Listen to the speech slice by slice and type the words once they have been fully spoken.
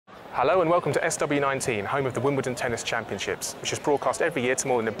Hello and welcome to SW19, home of the Wimbledon Tennis Championships, which is broadcast every year to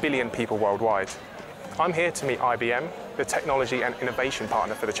more than 1 billion people worldwide. I'm here to meet IBM, the technology and innovation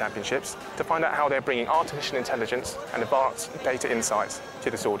partner for the championships, to find out how they're bringing artificial intelligence and advanced data insights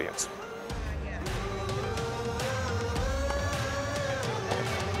to this audience.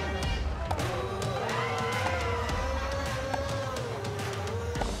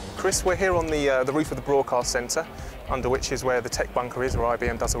 Chris, we're here on the roof of the broadcast centre, under which is where the tech bunker is, where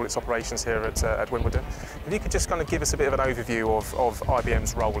IBM does all its operations here at Wimbledon. If you could just kind of give us a bit of an overview of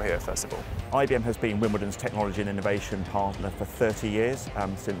IBM's role here, first of all. IBM has been Wimbledon's technology and innovation partner for 30 years,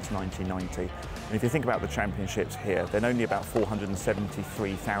 since 1990. And if you think about the championships here, then only about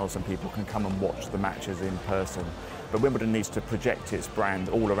 473,000 people can come and watch the matches in person. But Wimbledon needs to project its brand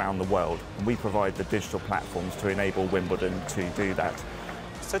all around the world, and we provide the digital platforms to enable Wimbledon to do that.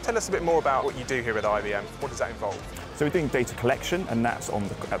 So tell us a bit more about what you do here at IBM. What does that involve? So we're doing data collection, and that's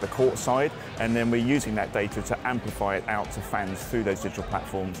at the court side, and then we're using that data to amplify it out to fans through those digital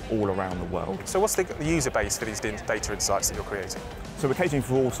platforms all around the world. So what's the user base for these data insights that you're creating? So we're catering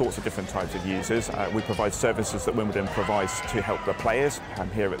for all sorts of different types of users. We provide services that Wimbledon provides to help the players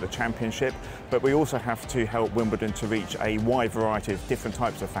here at the championship, but we also have to help Wimbledon to reach a wide variety of different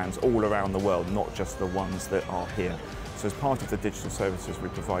types of fans all around the world, not just the ones that are here. So as part of the digital services we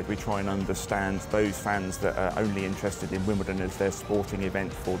provide, we try and understand those fans that are only interested in Wimbledon as their sporting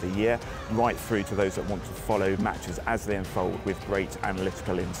event for the year, right through to those that want to follow matches as they unfold with great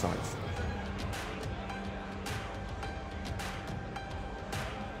analytical insights.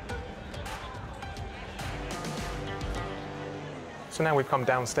 So now we've come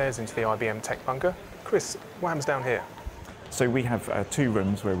downstairs into the IBM tech bunker. Chris, what happens down here? So we have 2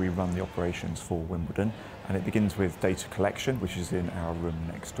 rooms where we run the operations for Wimbledon, and it begins with data collection, which is in our room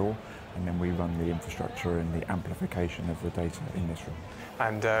next door, and then we run the infrastructure and the amplification of the data in this room.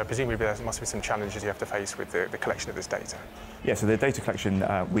 And presumably there must be some challenges you have to face with the collection of this data. Yeah, so the data collection,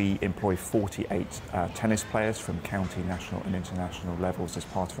 we employ 48 tennis players from county, national and international levels as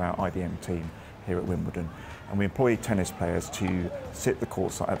part of our IBM team here at Wimbledon. And we employ tennis players to sit at the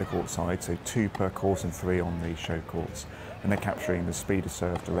court side, so 2 per court and 3 on the show courts. And they're capturing the speed of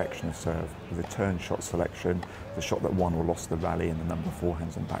serve, direction of serve, the return shot selection, the shot that won or lost the rally, and the number of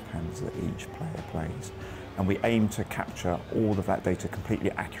forehands and backhands that each player plays. And we aim to capture all of that data completely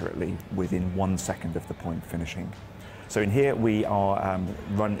accurately within 1 second of the point finishing. So in here we are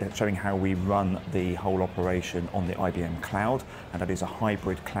showing how we run the whole operation on the IBM cloud, and that is a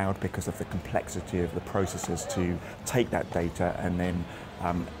hybrid cloud because of the complexity of the processes to take that data and then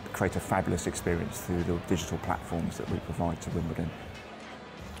create a fabulous experience through the digital platforms that we provide to Wimbledon.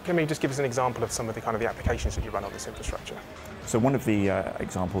 Can you just give us an example of some of the applications that you run on this infrastructure? So one of the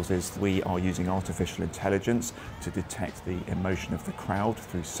examples is we are using artificial intelligence to detect the emotion of the crowd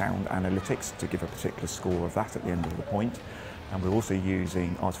through sound analytics to give a particular score of that at the end of the point. And we're also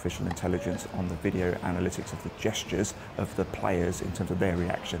using artificial intelligence on the video analytics of the gestures of the players in terms of their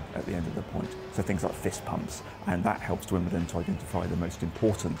reaction at the end of the point. So things like fist pumps, and that helps Wimbledon to identify the most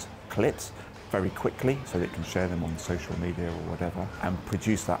important clips very quickly so that it can share them on social media or whatever, and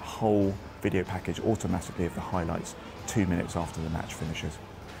produce that whole video package automatically of the highlights 2 minutes after the match finishes.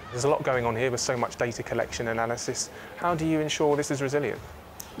 There's a lot going on here with so much data collection analysis. How do you ensure this is resilient?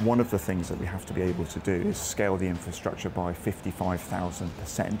 One of the things that we have to be able to do is scale the infrastructure by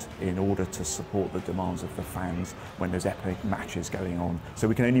 55,000% in order to support the demands of the fans when there's epic matches going on. So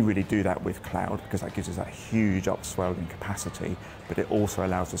we can only really do that with cloud because that gives us that huge upswell in capacity, but it also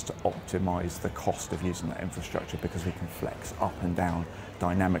allows us to optimize the cost of using that infrastructure because we can flex up and down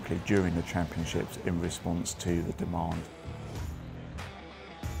dynamically during the championships in response to the demand.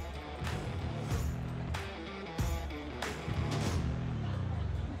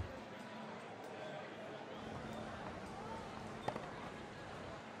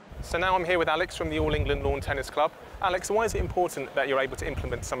 So now I'm here with Alex from the All England Lawn Tennis Club. Alex, why is it important that you're able to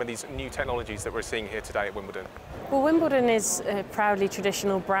implement some of these new technologies that we're seeing here today at Wimbledon? Well, Wimbledon is a proudly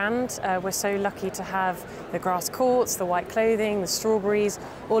traditional brand. We're so lucky to have the grass courts, the white clothing, the strawberries,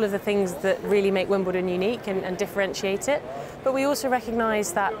 all of the things that really make Wimbledon unique and differentiate it. But we also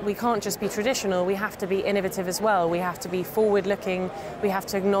recognise that we can't just be traditional, we have to be innovative as well. We have to be forward-looking, we have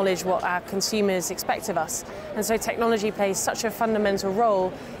to acknowledge what our consumers expect of us. And so technology plays such a fundamental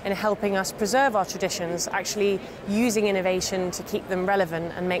role in helping us preserve our traditions, actually using innovation to keep them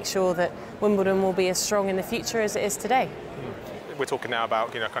relevant and make sure that Wimbledon will be as strong in the future as it is today. We're talking now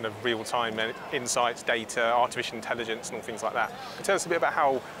about real-time insights, data, artificial intelligence and all things like that. Tell us a bit about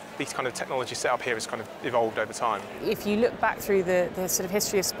how this kind of technology setup here has kind of evolved over time? If you look back through the sort of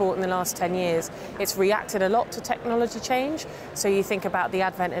history of sport in the last 10 years, it's reacted a lot to technology change. So you think about the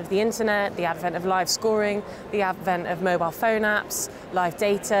advent of the internet, the advent of live scoring, the advent of mobile phone apps, live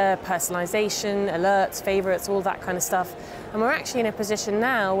data, personalisation, alerts, favourites, all that kind of stuff. And we're actually in a position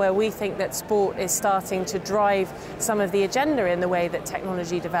now where we think that sport is starting to drive some of the agenda in the way that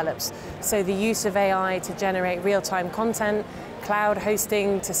technology develops. So the use of AI to generate real-time content, cloud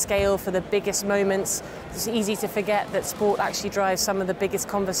hosting to scale for the biggest moments. It's easy to forget that sport actually drives some of the biggest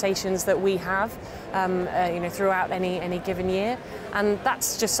conversations that we have throughout any given year. And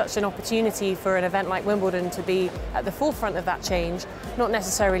that's just such an opportunity for an event like Wimbledon to be at the forefront of that change, not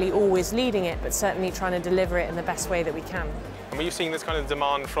necessarily always leading it, but certainly trying to deliver it in the best way that we can. And were you seeing this kind of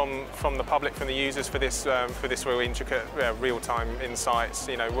demand from the public, from the users for this real intricate, real-time insights?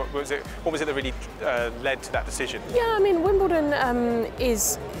 You know, what was it that really led to that decision? Yeah, I mean, Wimbledon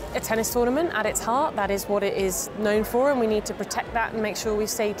is a tennis tournament at its heart. That is what it is known for, and we need to protect that and make sure we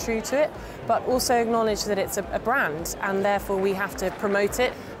stay true to it, but also acknowledge that it's a brand, and therefore we have to promote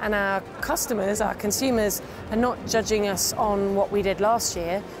it. And our customers, our consumers, are not judging us on what we did last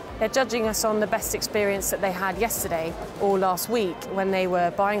year. They're judging us on the best experience that they had yesterday or last week when they were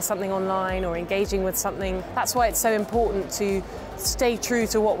buying something online or engaging with something. That's why it's so important to stay true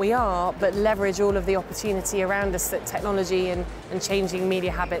to what we are, but leverage all of the opportunity around us that technology and changing media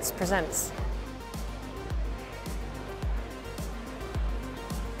habits presents.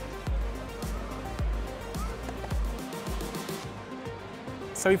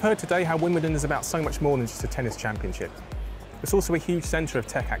 So we've heard today how Wimbledon is about so much more than just a tennis championship. It's also a huge centre of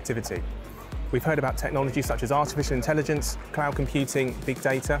tech activity. We've heard about technology such as artificial intelligence, cloud computing, big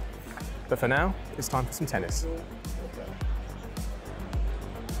data. But for now, it's time for some tennis.